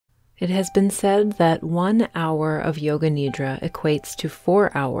It has been said that 1 hour of Yoga Nidra equates to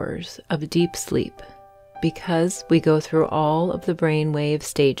 4 hours of deep sleep. Because we go through all of the brainwave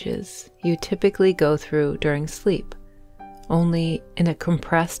stages you typically go through during sleep, only in a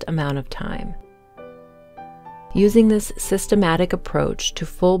compressed amount of time. Using this systematic approach to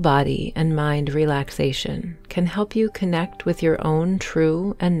full body and mind relaxation can help you connect with your own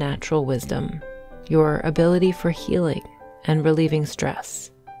true and natural wisdom, your ability for healing and relieving stress.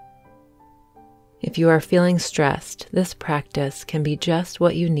 If you are feeling stressed, this practice can be just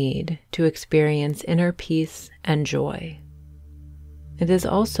what you need to experience inner peace and joy. It is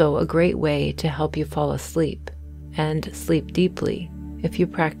also a great way to help you fall asleep and sleep deeply if you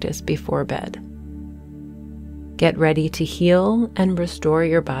practice before bed. Get ready to heal and restore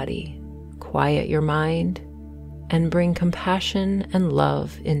your body, quiet your mind, and bring compassion and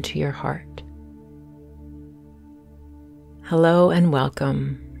love into your heart. Hello and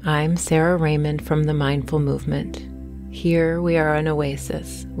welcome. I'm Sara Raymond from the Mindful Movement. Here we are an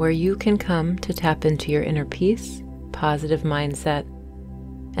oasis where you can come to tap into your inner peace, positive mindset,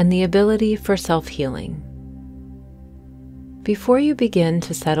 and the ability for self-healing. Before you begin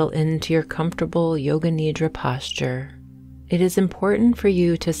to settle into your comfortable Yoga Nidra posture, it is important for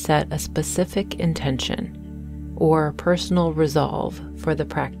you to set a specific intention or personal resolve for the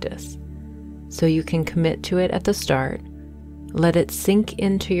practice, so you can commit to it at the start, let it sink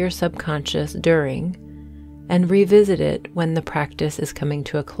into your subconscious during, and revisit it when the practice is coming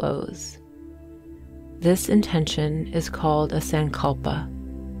to a close. This intention is called a Sankalpa.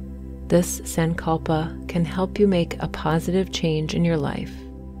 This Sankalpa can help you make a positive change in your life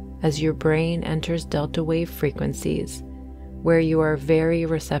as your brain enters delta wave frequencies where you are very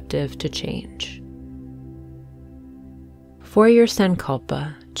receptive to change. For your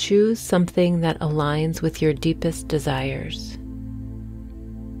Sankalpa, choose something that aligns with your deepest desires.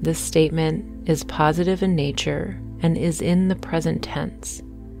 This statement is positive in nature and is in the present tense.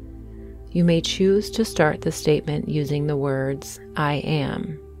 You may choose to start the statement using the words, I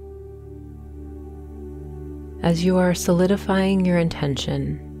am. As you are solidifying your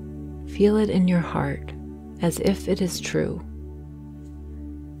intention, feel it in your heart as if it is true.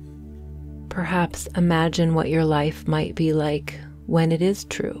 Perhaps imagine what your life might be like when it is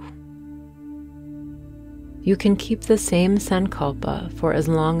true. You can keep the same Sankalpa for as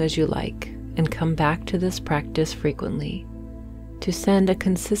long as you like and come back to this practice frequently to send a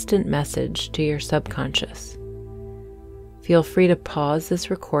consistent message to your subconscious. Feel free to pause this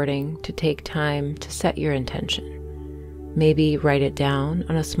recording to take time to set your intention. Maybe write it down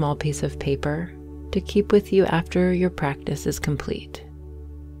on a small piece of paper to keep with you after your practice is complete.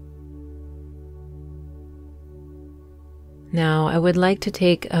 Now, I would like to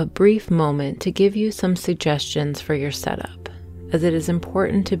take a brief moment to give you some suggestions for your setup, as it is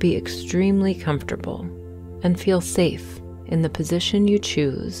important to be extremely comfortable and feel safe in the position you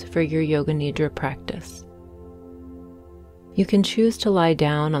choose for your Yoga Nidra practice. You can choose to lie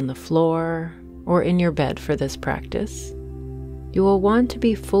down on the floor or in your bed for this practice. You will want to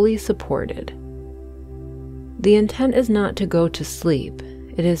be fully supported. The intent is not to go to sleep,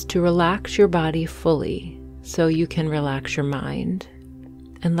 it is to relax your body fully so you can relax your mind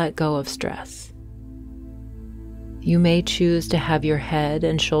and let go of stress. You may choose to have your head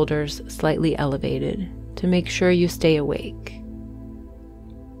and shoulders slightly elevated to make sure you stay awake.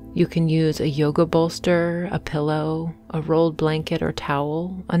 You can use a yoga bolster, a pillow, a rolled blanket or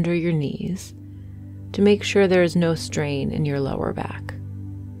towel under your knees to make sure there is no strain in your lower back.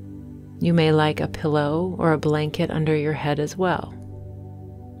 You may like a pillow or a blanket under your head as well.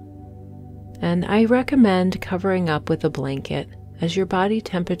 And I recommend covering up with a blanket as your body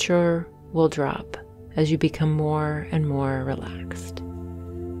temperature will drop as you become more and more relaxed.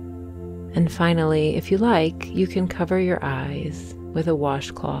 And finally, if you like, you can cover your eyes with a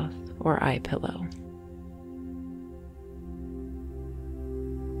washcloth or eye pillow.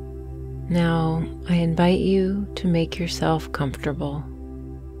 Now, I invite you to make yourself comfortable.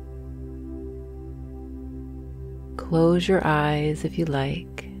 Close your eyes if you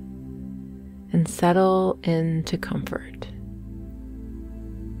like, and settle into comfort.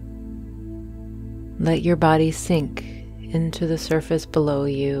 Let your body sink into the surface below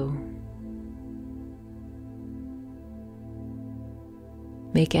you.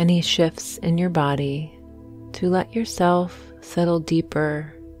 Make any shifts in your body to let yourself settle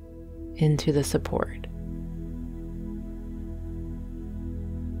deeper into the support.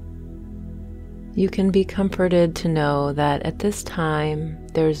 You can be comforted to know that at this time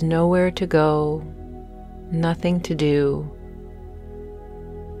there's nowhere to go, nothing to do.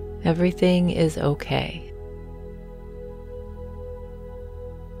 Everything is okay.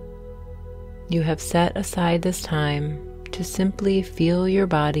 You have set aside this time to simply feel your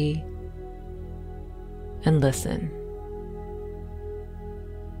body and listen.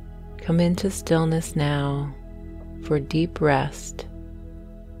 Come into stillness now for deep rest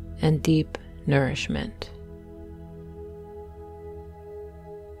and deep nourishment.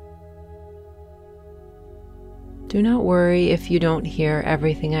 Do not worry if you don't hear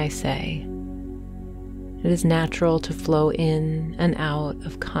everything I say. It is natural to flow in and out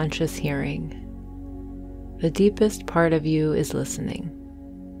of conscious hearing. The deepest part of you is listening.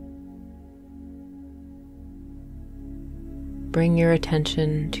 Bring your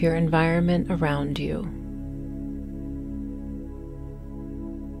attention to your environment around you.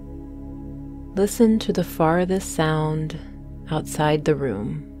 Listen to the farthest sound outside the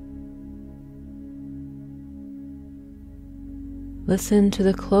room. Listen to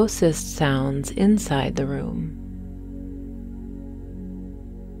the closest sounds inside the room.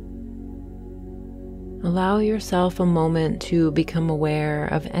 Allow yourself a moment to become aware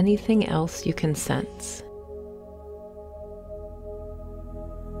of anything else you can sense.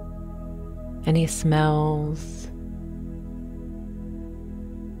 Any smells,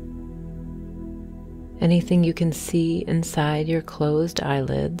 anything you can see inside your closed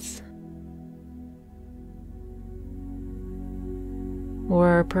eyelids,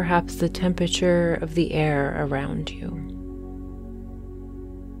 or perhaps the temperature of the air around you.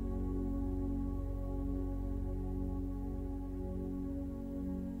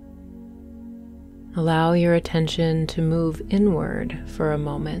 Allow your attention to move inward for a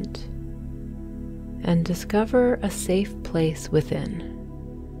moment and discover a safe place within.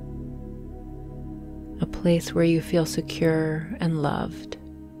 A place where you feel secure and loved.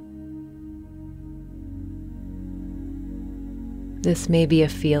 This may be a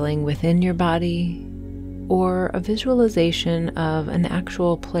feeling within your body or a visualization of an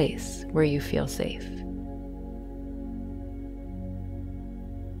actual place where you feel safe.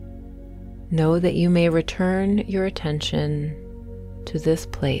 Know that you may return your attention to this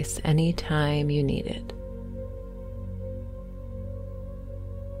place anytime you need it.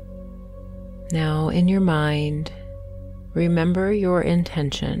 Now, in your mind, remember your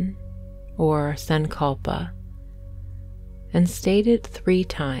intention, or Sankalpa, and state it 3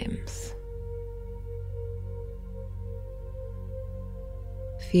 times.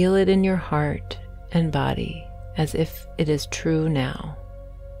 Feel it in your heart and body as if it is true now.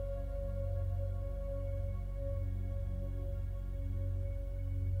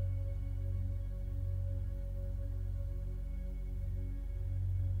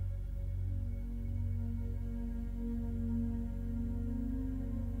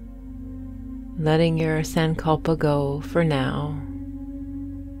 Letting your Sankalpa go for now.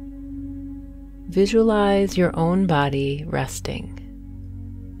 Visualize your own body resting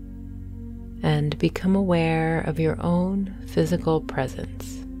and become aware of your own physical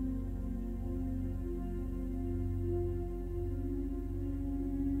presence.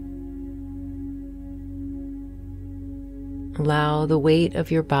 Allow the weight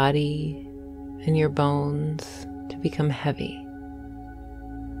of your body and your bones to become heavy.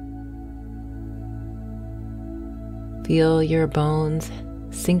 Feel your bones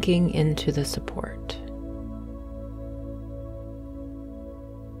sinking into the support.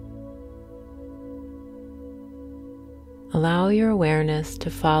 Allow your awareness to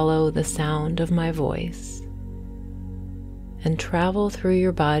follow the sound of my voice and travel through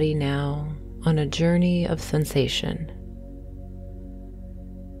your body now on a journey of sensation.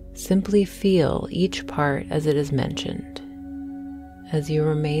 Simply feel each part as it is mentioned, as you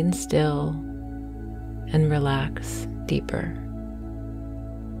remain still and relax deeper.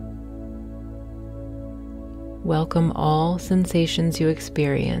 Welcome all sensations you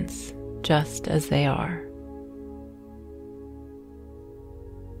experience just as they are.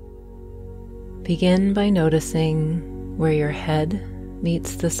 Begin by noticing where your head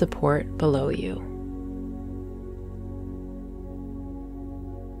meets the support below you.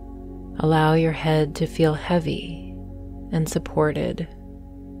 Allow your head to feel heavy and supported,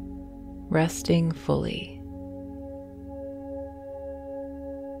 resting fully.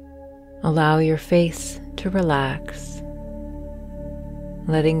 Allow your face to relax,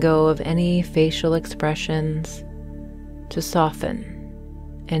 letting go of any facial expressions to soften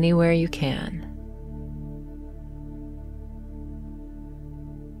anywhere you can.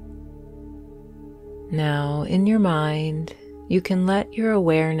 Now, in your mind, you can let your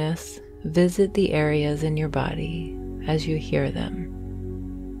awareness visit the areas in your body as you hear them.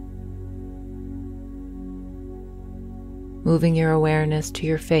 Moving your awareness to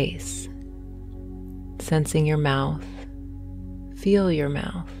your face, sensing your mouth, feel your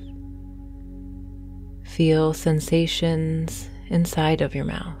mouth, feel sensations inside of your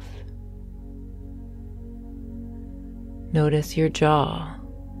mouth. Notice your jaw,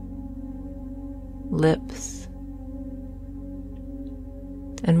 lips,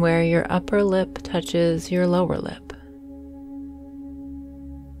 and where your upper lip touches your lower lip.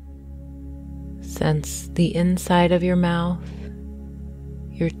 Sense the inside of your mouth,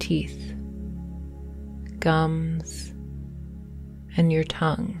 your teeth, gums, and your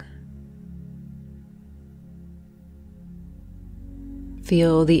tongue.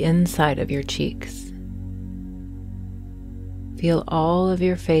 Feel the inside of your cheeks. Feel all of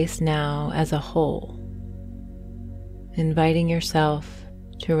your face now as a whole, inviting yourself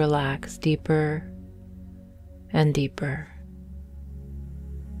to relax deeper and deeper.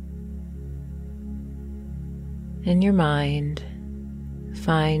 In your mind,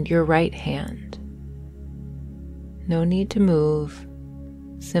 find your right hand. No need to move,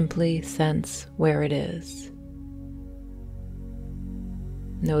 simply sense where it is.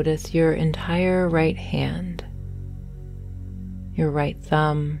 Notice your entire right hand, your right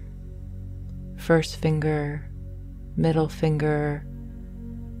thumb, first finger, middle finger,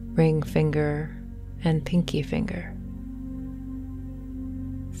 ring finger, and pinky finger.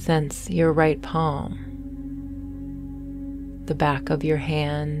 Sense your right palm, the back of your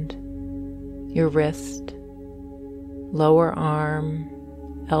hand, your wrist, lower arm,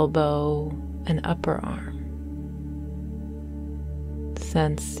 elbow, and upper arm.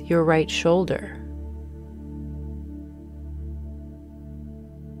 Sense your right shoulder.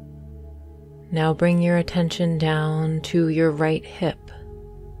 Now bring your attention down to your right hip,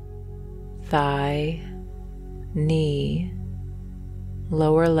 thigh, knee,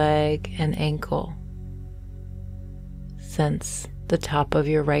 lower leg, and ankle. Sense the top of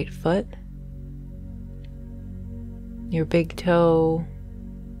your right foot, your big toe,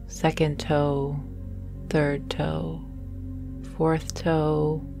 second toe, third toe, fourth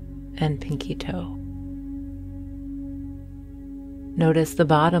toe, and pinky toe. Notice the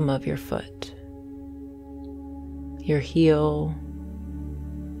bottom of your foot, your heel,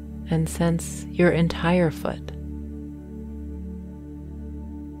 and sense your entire foot.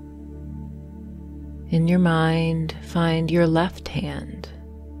 In your mind, find your left hand.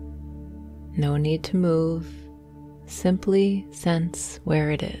 No need to move, simply sense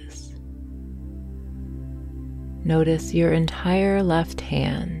where it is. Notice your entire left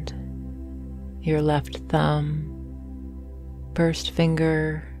hand, your left thumb, first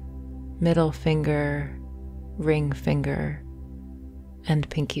finger, middle finger, ring finger, and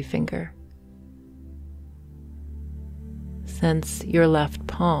pinky finger. Sense your left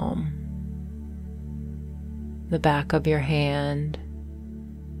palm, the back of your hand,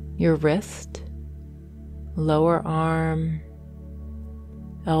 your wrist, lower arm,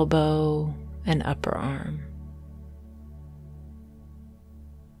 elbow, and upper arm.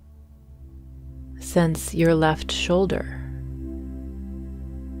 Sense your left shoulder.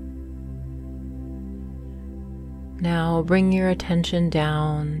 Now bring your attention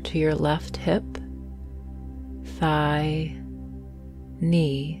down to your left hip, thigh,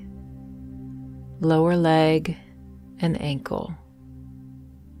 knee, lower leg, and ankle.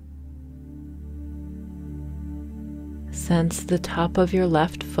 Sense the top of your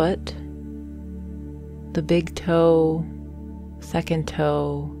left foot, the big toe, second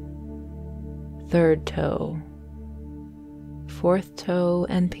toe, third toe, fourth toe,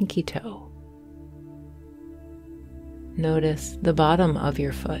 and pinky toe. Notice the bottom of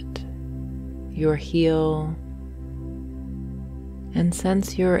your foot, your heel, and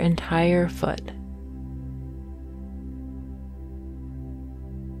sense your entire foot.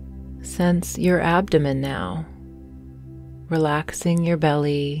 Sense your abdomen now, relaxing your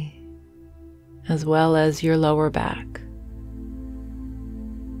belly as well as your lower back.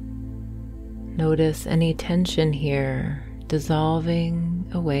 Notice any tension here dissolving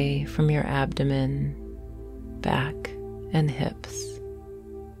away from your abdomen, back, and hips.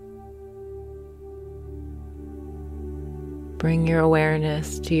 Bring your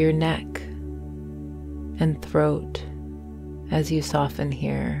awareness to your neck and throat as you soften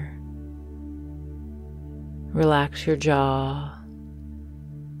here. Relax your jaw,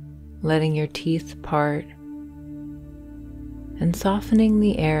 letting your teeth part and softening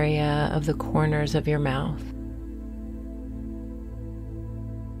the area of the corners of your mouth.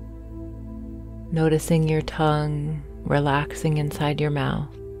 Noticing your tongue relaxing inside your mouth.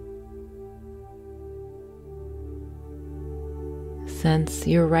 Sense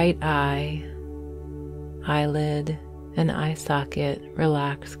your right eye, eyelid, and eye socket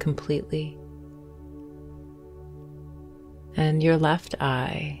relax completely. And your left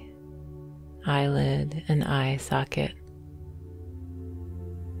eye, eyelid and eye socket.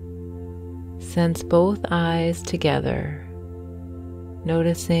 Sense both eyes together,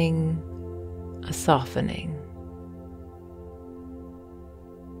 noticing a softening.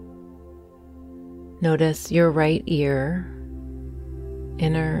 Notice your right ear,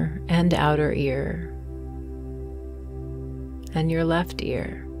 inner and outer ear, and your left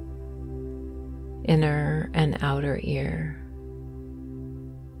ear, inner and outer ear,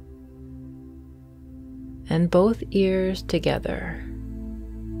 and both ears together.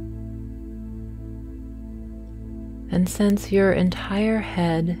 And sense your entire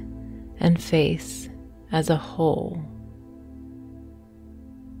head and face as a whole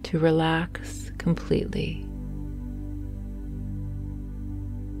to relax completely.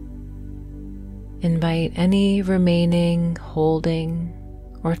 Invite any remaining holding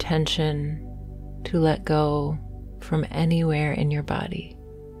or tension to let go from anywhere in your body.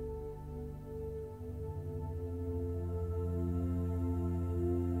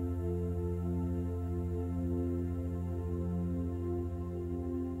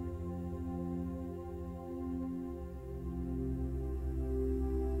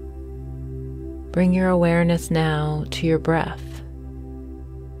 Bring your awareness now to your breath.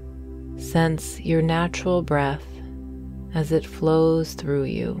 Sense your natural breath as it flows through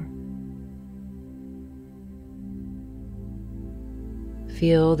you.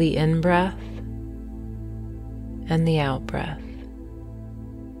 Feel the in-breath and the out-breath.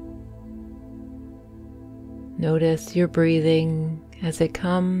 Notice your breathing as it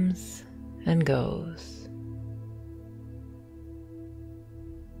comes and goes.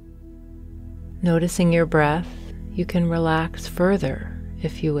 Noticing your breath, you can relax further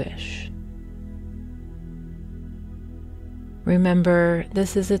if you wish. Remember,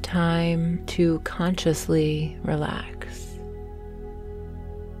 this is a time to consciously relax.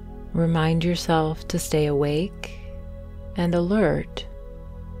 Remind yourself to stay awake and alert,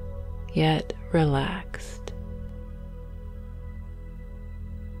 yet relaxed.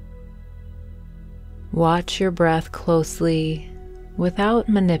 Watch your breath closely without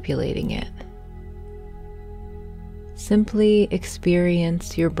manipulating it. Simply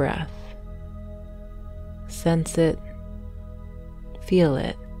experience your breath. Sense it, feel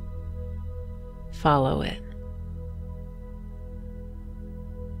it, follow it.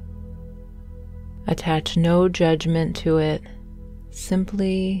 Attach no judgment to it.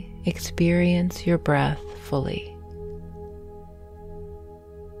 Simply experience your breath fully.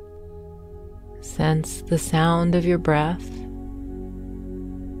 Sense the sound of your breath,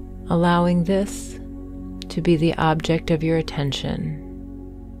 allowing this to be the object of your attention,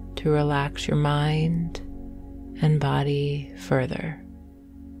 to relax your mind and body further.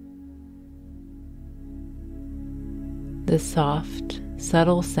 This soft,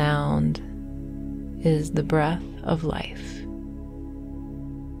 subtle sound is the breath of life.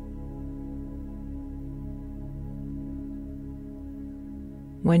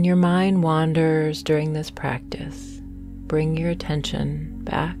 When your mind wanders during this practice, bring your attention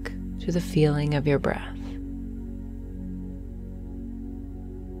back to the feeling of your breath.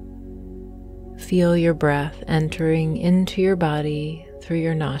 Feel your breath entering into your body through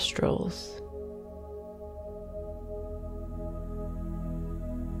your nostrils.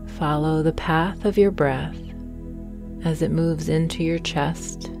 Follow the path of your breath as it moves into your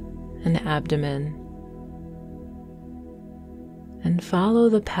chest and abdomen, and follow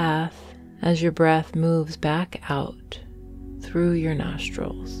the path as your breath moves back out through your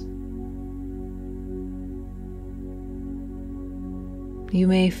nostrils. You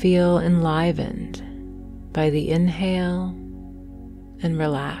may feel enlivened by the inhale and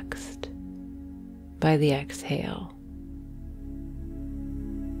relaxed by the exhale.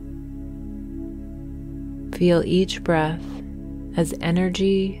 Feel each breath as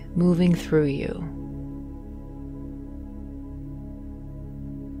energy moving through you.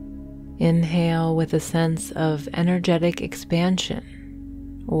 Inhale with a sense of energetic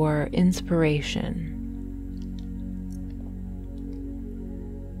expansion or inspiration.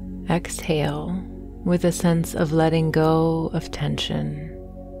 Exhale with a sense of letting go of tension,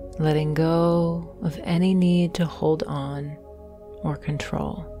 letting go of any need to hold on or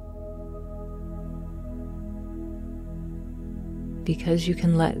control. Because you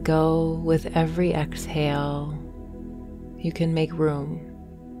can let go with every exhale, you can make room.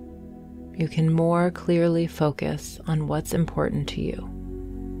 You can more clearly focus on what's important to you.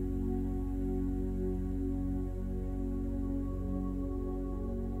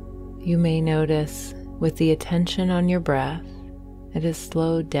 You may notice with the attention on your breath, it has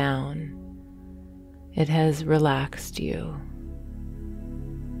slowed down. It has relaxed you.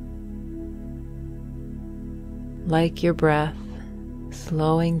 Like your breath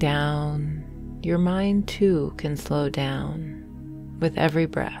slowing down, your mind too can slow down with every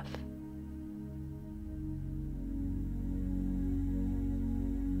breath.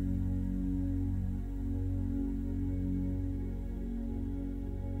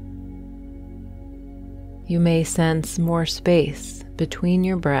 You may sense more space between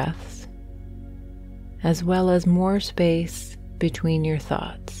your breaths, as well as more space between your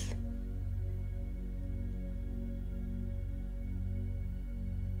thoughts.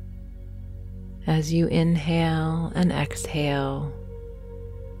 As you inhale and exhale,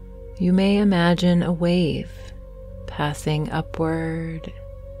 you may imagine a wave passing upward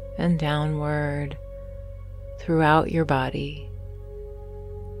and downward throughout your body,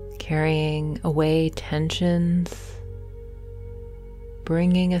 carrying away tensions,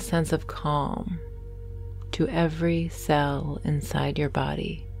 bringing a sense of calm to every cell inside your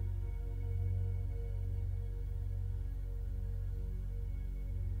body.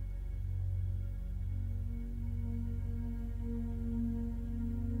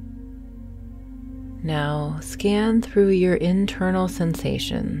 Now scan through your internal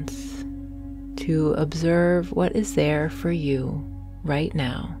sensations to observe what is there for you right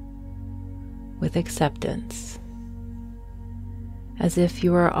now with acceptance, as if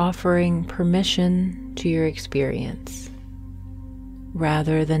you are offering permission to your experience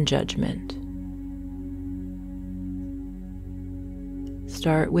rather than judgment.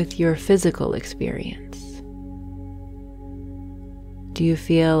 Start with your physical experience. Do you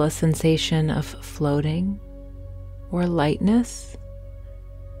feel a sensation of floating or lightness?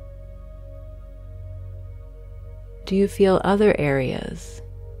 Do you feel other areas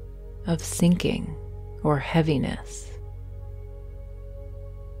of sinking or heaviness?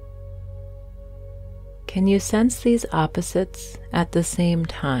 Can you sense these opposites at the same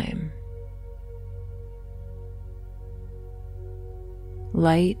time?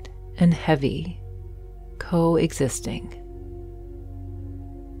 Light and heavy coexisting.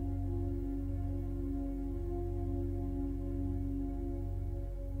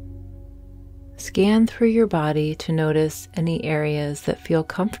 Scan through your body to notice any areas that feel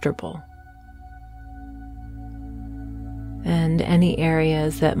comfortable and any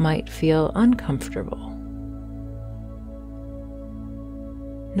areas that might feel uncomfortable.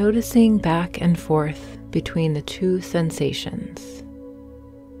 Noticing back and forth between the two sensations,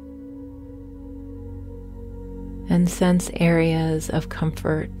 and sense areas of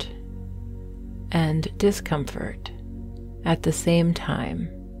comfort and discomfort at the same time,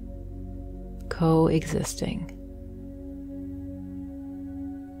 coexisting.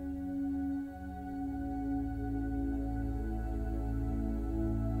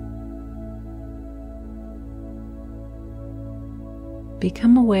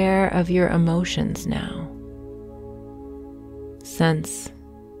 Become aware of your emotions now. Sense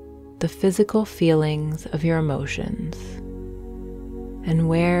the physical feelings of your emotions and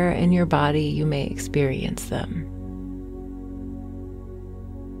where in your body you may experience them.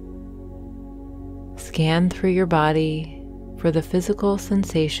 Scan through your body for the physical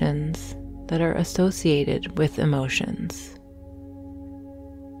sensations that are associated with emotions.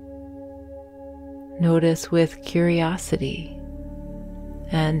 Notice with curiosity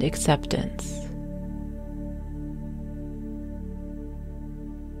and acceptance.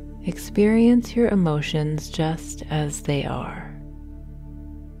 Experience your emotions just as they are.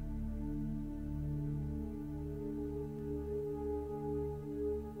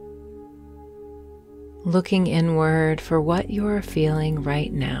 Looking inward for what you are feeling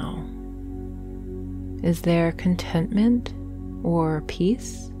right now. Is there contentment or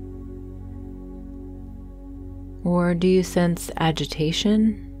peace? Or do you sense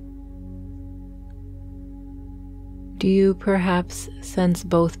agitation? Do you perhaps sense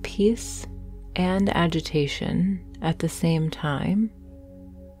both peace and agitation at the same time?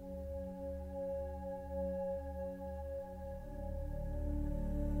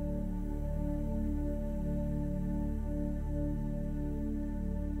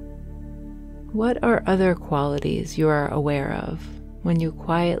 What are other qualities you are aware of when you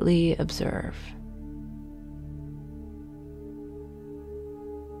quietly observe?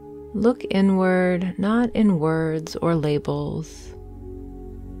 Look inward, not in words or labels,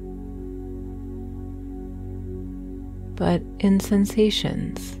 but in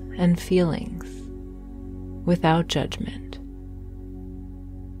sensations and feelings, without judgment.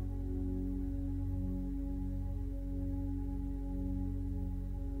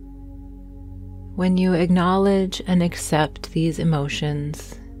 When you acknowledge and accept these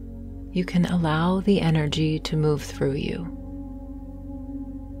emotions, you can allow the energy to move through you.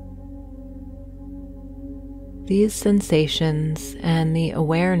 These sensations and the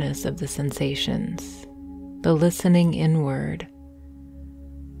awareness of the sensations, the listening inward,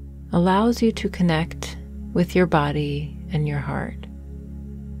 allows you to connect with your body and your heart.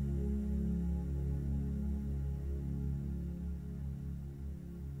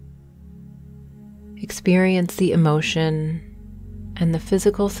 Experience the emotion and the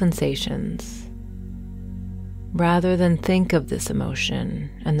physical sensations, rather than think of this emotion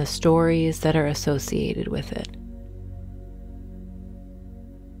and the stories that are associated with it.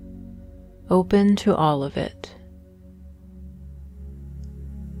 Open to all of it.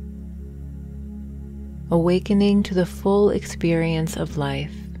 Awakening to the full experience of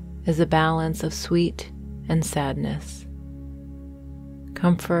life is a balance of sweet and sadness,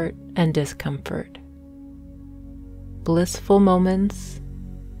 comfort and discomfort, blissful moments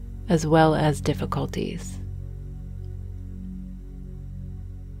as well as difficulties.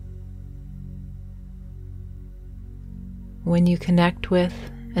 When you connect with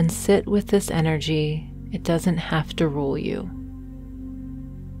and sit with this energy, it doesn't have to rule you.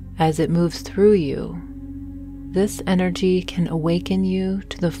 As it moves through you, this energy can awaken you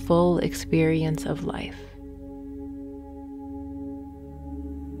to the full experience of life.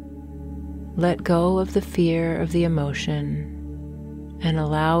 Let go of the fear of the emotion and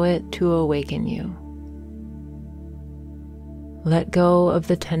allow it to awaken you. Let go of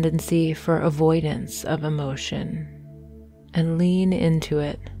the tendency for avoidance of emotion and lean into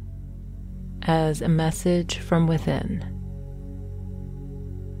it as a message from within.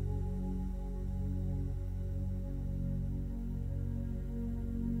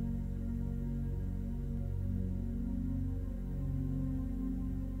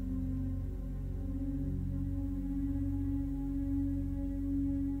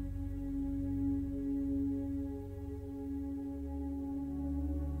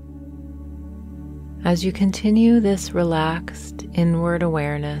 As you continue this relaxed inward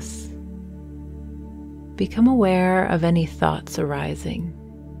awareness, become aware of any thoughts arising.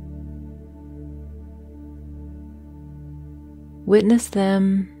 Witness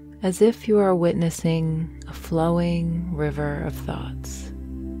them as if you are witnessing a flowing river of thoughts.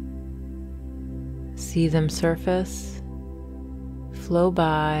 See them surface, flow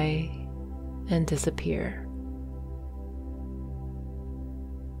by, and disappear.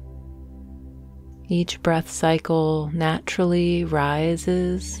 Each breath cycle naturally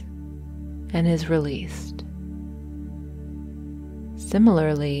rises and is released.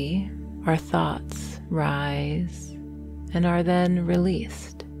 Similarly, our thoughts rise and are then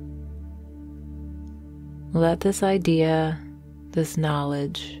released. Let this idea, this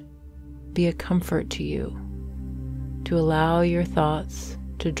knowledge, be a comfort to you, to allow your thoughts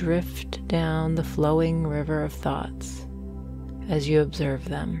to drift down the flowing river of thoughts as you observe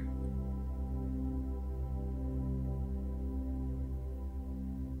them.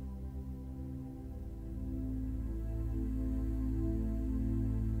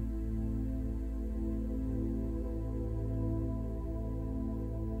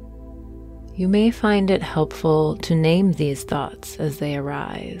 You may find it helpful to name these thoughts as they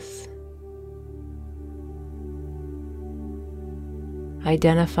arise.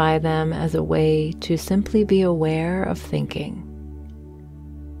 Identify them as a way to simply be aware of thinking.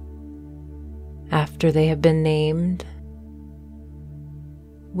 After they have been named,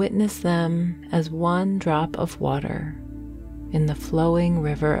 witness them as one drop of water in the flowing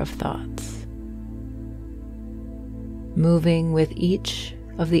river of thoughts, moving with each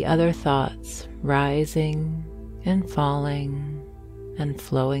of the other thoughts rising and falling and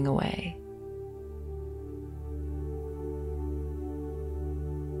flowing away.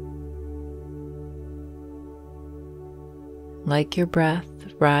 Like your breath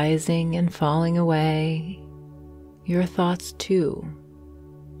rising and falling away, your thoughts too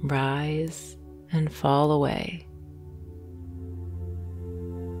rise and fall away.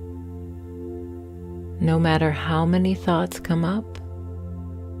 No matter how many thoughts come up,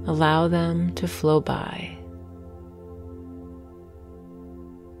 allow them to flow by.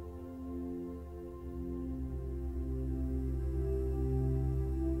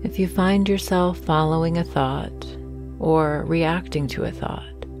 If you find yourself following a thought or reacting to a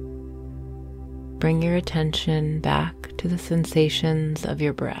thought, bring your attention back to the sensations of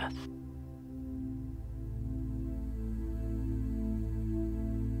your breath.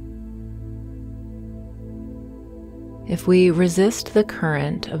 If we resist the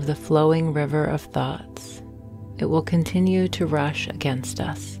current of the flowing river of thoughts, it will continue to rush against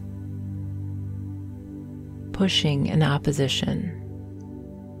us, pushing in opposition,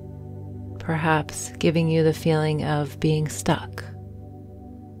 perhaps giving you the feeling of being stuck.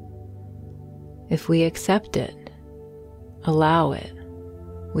 If we accept it Allow it.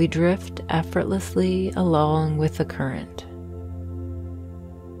 We drift effortlessly along with the current.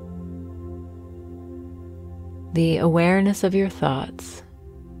 The awareness of your thoughts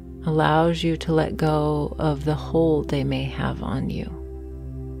allows you to let go of the hold they may have on you.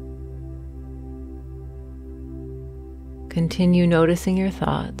 Continue noticing your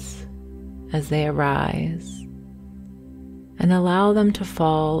thoughts as they arise and allow them to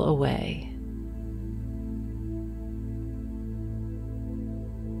fall away.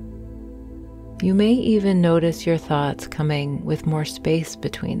 You may even notice your thoughts coming with more space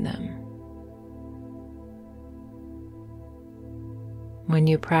between them. When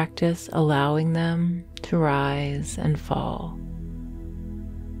you practice allowing them to rise and fall,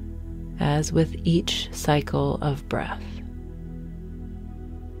 as with each cycle of breath.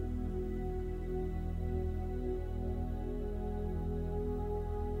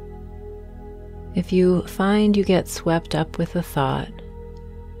 If you find you get swept up with a thought,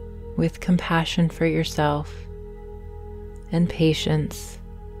 with compassion for yourself and patience,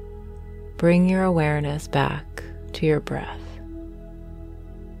 bring your awareness back to your breath.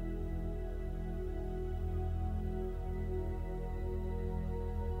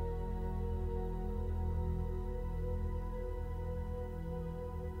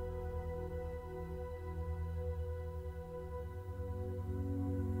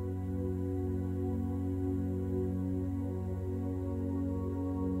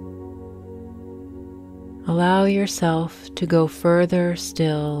 Allow yourself to go further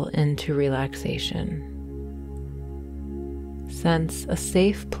still into relaxation. Sense a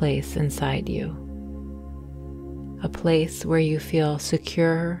safe place inside you, a place where you feel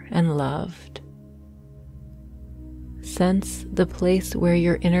secure and loved. Sense the place where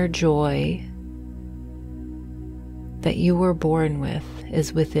your inner joy that you were born with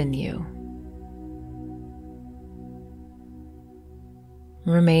is within you.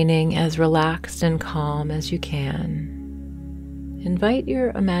 Remaining as relaxed and calm as you can, invite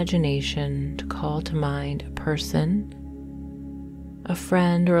your imagination to call to mind a person, a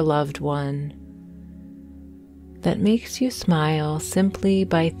friend or loved one that makes you smile simply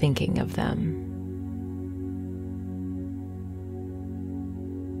by thinking of them.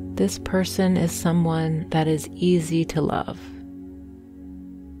 This person is someone that is easy to love.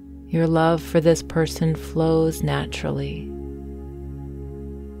 Your love for this person flows naturally.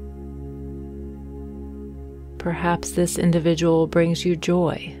 Perhaps this individual brings you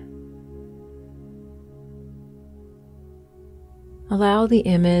joy. Allow the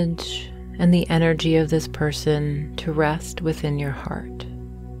image and the energy of this person to rest within your heart.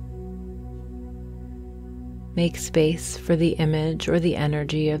 Make space for the image or the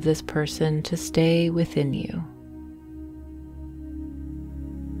energy of this person to stay within you.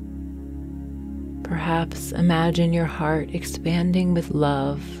 Perhaps imagine your heart expanding with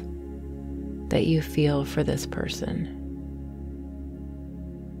love that you feel for this person.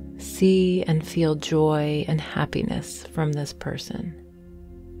 See and feel joy and happiness from this person.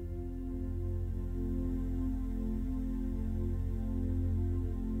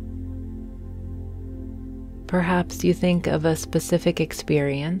 Perhaps you think of a specific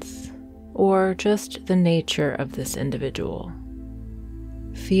experience or just the nature of this individual.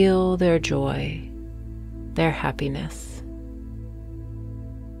 Feel their joy, their happiness.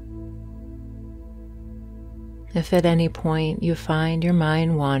 If at any point you find your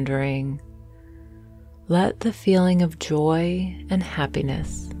mind wandering, let the feeling of joy and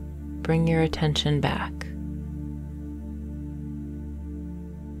happiness bring your attention back.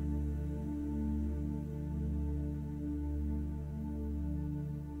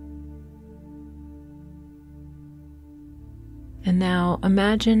 And now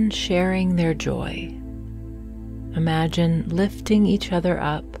imagine sharing their joy. Imagine lifting each other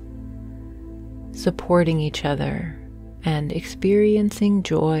up, supporting each other, and experiencing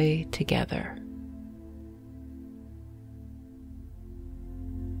joy together.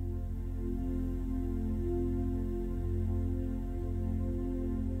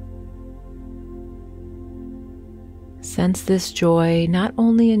 Sense this joy not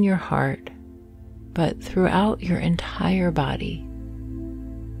only in your heart, but throughout your entire body.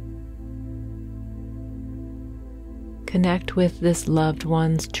 Connect with this loved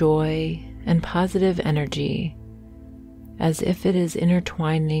one's joy and positive energy as if it is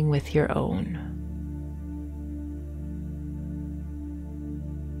intertwining with your own.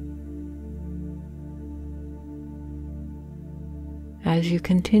 As you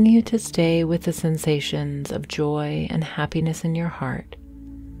continue to stay with the sensations of joy and happiness in your heart,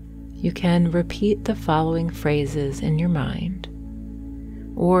 you can repeat the following phrases in your mind,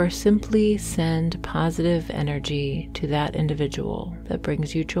 or simply send positive energy to that individual that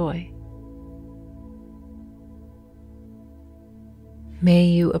brings you joy. May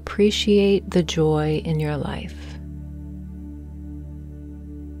you appreciate the joy in your life.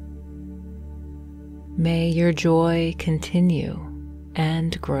 May your joy continue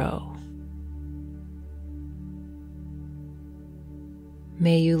and grow.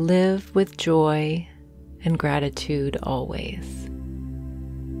 May you live with joy and gratitude always.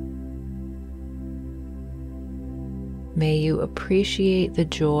 May you appreciate the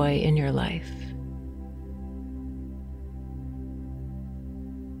joy in your life.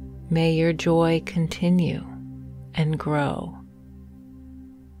 May your joy continue and grow.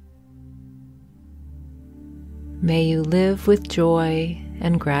 May you live with joy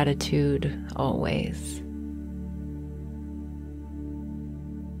and gratitude always.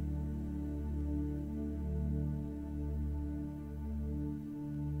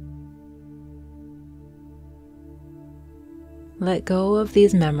 Let go of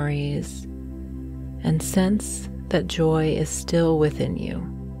these memories and sense that joy is still within you.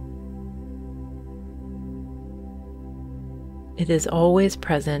 It is always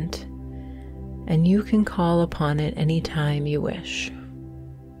present, and you can call upon it anytime you wish.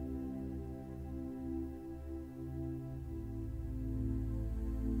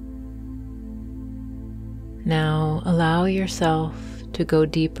 Now allow yourself to go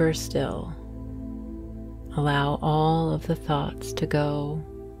deeper still. Allow all of the thoughts to go.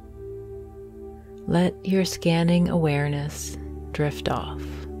 Let your scanning awareness drift off.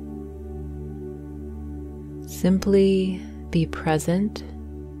 Simply be present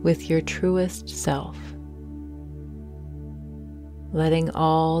with your truest self, letting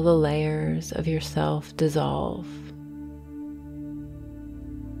all the layers of yourself dissolve.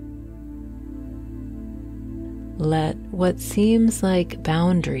 Let what seems like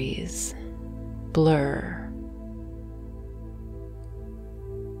boundaries blur.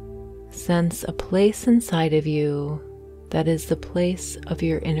 Sense a place inside of you that is the place of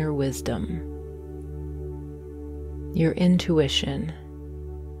your inner wisdom, your intuition,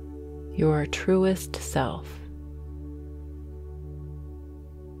 your truest self.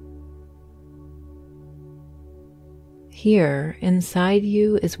 Here inside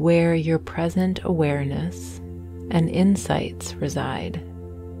you is where your present awareness and insights reside.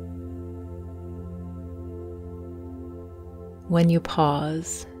 When you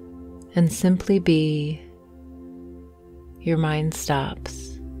pause and simply be, your mind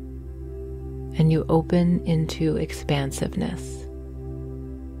stops and you open into expansiveness.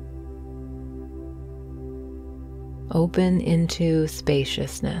 Open into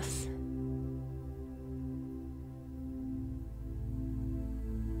spaciousness.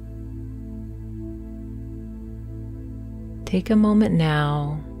 Take a moment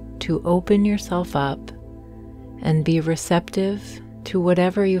now to open yourself up and be receptive to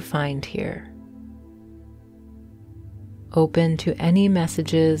whatever you find here. Open to any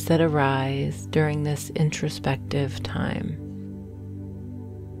messages that arise during this introspective time.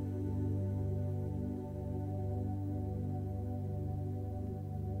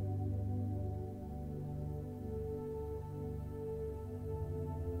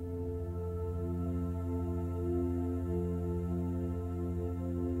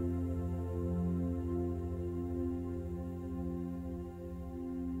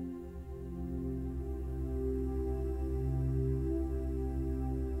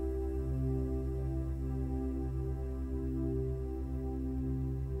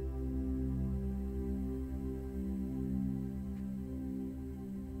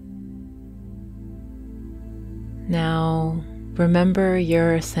 Now, remember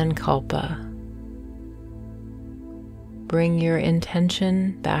your Sankalpa. Bring your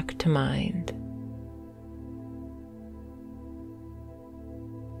intention back to mind.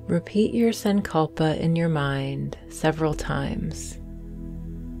 Repeat your Sankalpa in your mind several times.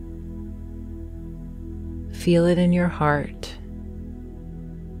 Feel it in your heart,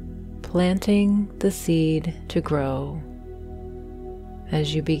 planting the seed to grow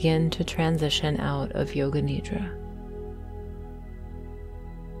as you begin to transition out of Yoga Nidra.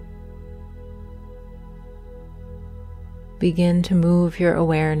 Begin to move your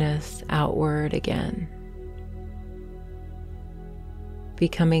awareness outward again,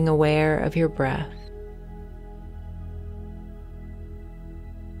 becoming aware of your breath.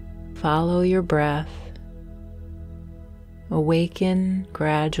 Follow your breath. Awaken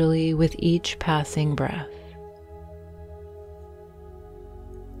gradually with each passing breath.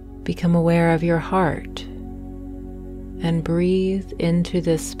 Become aware of your heart and breathe into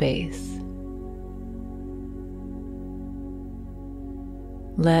this space.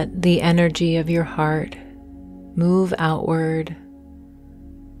 Let the energy of your heart move outward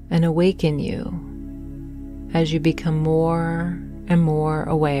and awaken you as you become more and more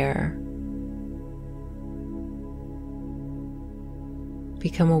aware.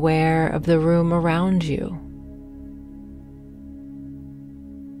 Become aware of the room around you.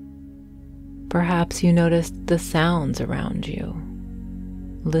 Perhaps you notice the sounds around you,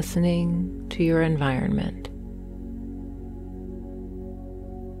 listening to your environment.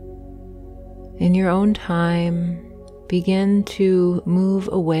 In your own time, begin to move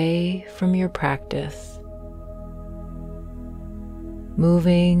away from your practice,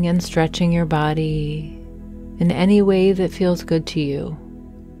 moving and stretching your body in any way that feels good to you.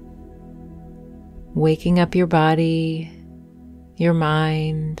 Waking up your body, your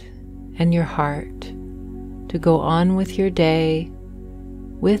mind, and your heart to go on with your day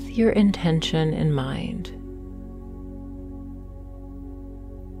with your intention in mind.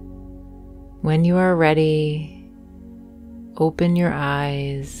 When you are ready, open your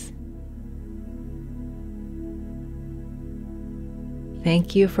eyes.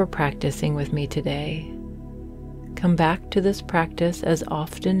 Thank you for practicing with me today. Come back to this practice as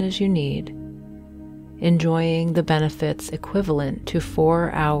often as you need, enjoying the benefits equivalent to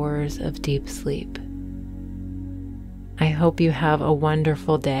 4 hours of deep sleep. I hope you have a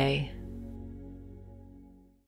wonderful day.